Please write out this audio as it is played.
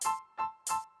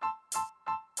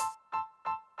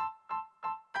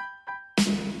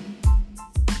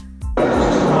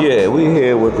Yeah, we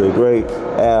here with the great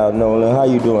Al Nolen. How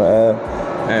you doing, Al?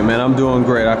 Hey man, I'm doing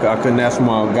great. I couldn't ask for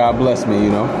more. God bless me,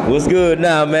 you know. What's good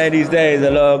now, man, these days?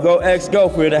 Go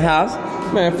ex-gopher in the house.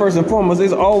 Man, first and foremost,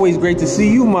 it's always great to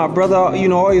see you, my brother. You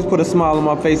know, always put a smile on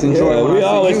my face and joy. Yeah, we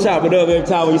always chop it up every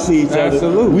time we see each other.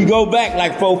 Absolutely. We go back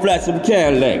like 4 flats of the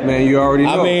Cadillac. Man, you already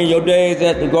know. I mean, your days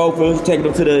at the Gophers, taking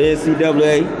them to the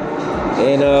NCAA,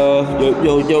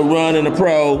 and your run in the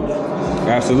pros.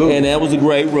 Absolutely. And that was a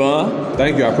great run.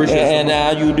 Thank you, I appreciate it. And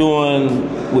now you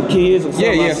doing with kids or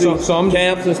something? Yeah. So I'm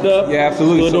camps and stuff. Yeah,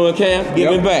 absolutely. Still doing camps,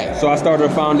 giving back. So I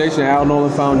started a foundation, Al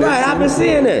Nolen Foundation. Right, I've been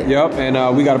seeing it. Yep,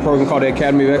 and we got a program called the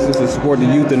Academy of Excellence to support the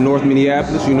youth in North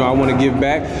Minneapolis. You know, I want to give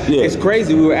back. Yeah. It's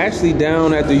crazy. We were actually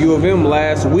down at the U of M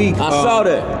last week. I saw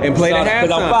that. And played at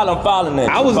halftime. I'm following that.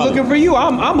 I was looking for you.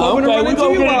 I'm hoping to run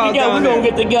into you while I was down there. We're going to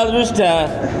get together this time.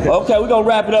 Okay, we're going to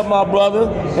wrap it up, my brother,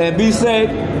 and be safe.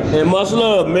 And much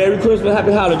love. Merry Christmas,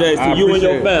 happy holidays to you and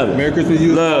your family. Merry Christmas to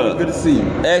you. Love. Good to see you.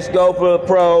 Ex-Gopher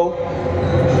Pro,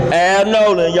 Al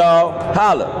Nolen, y'all.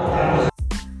 Holla.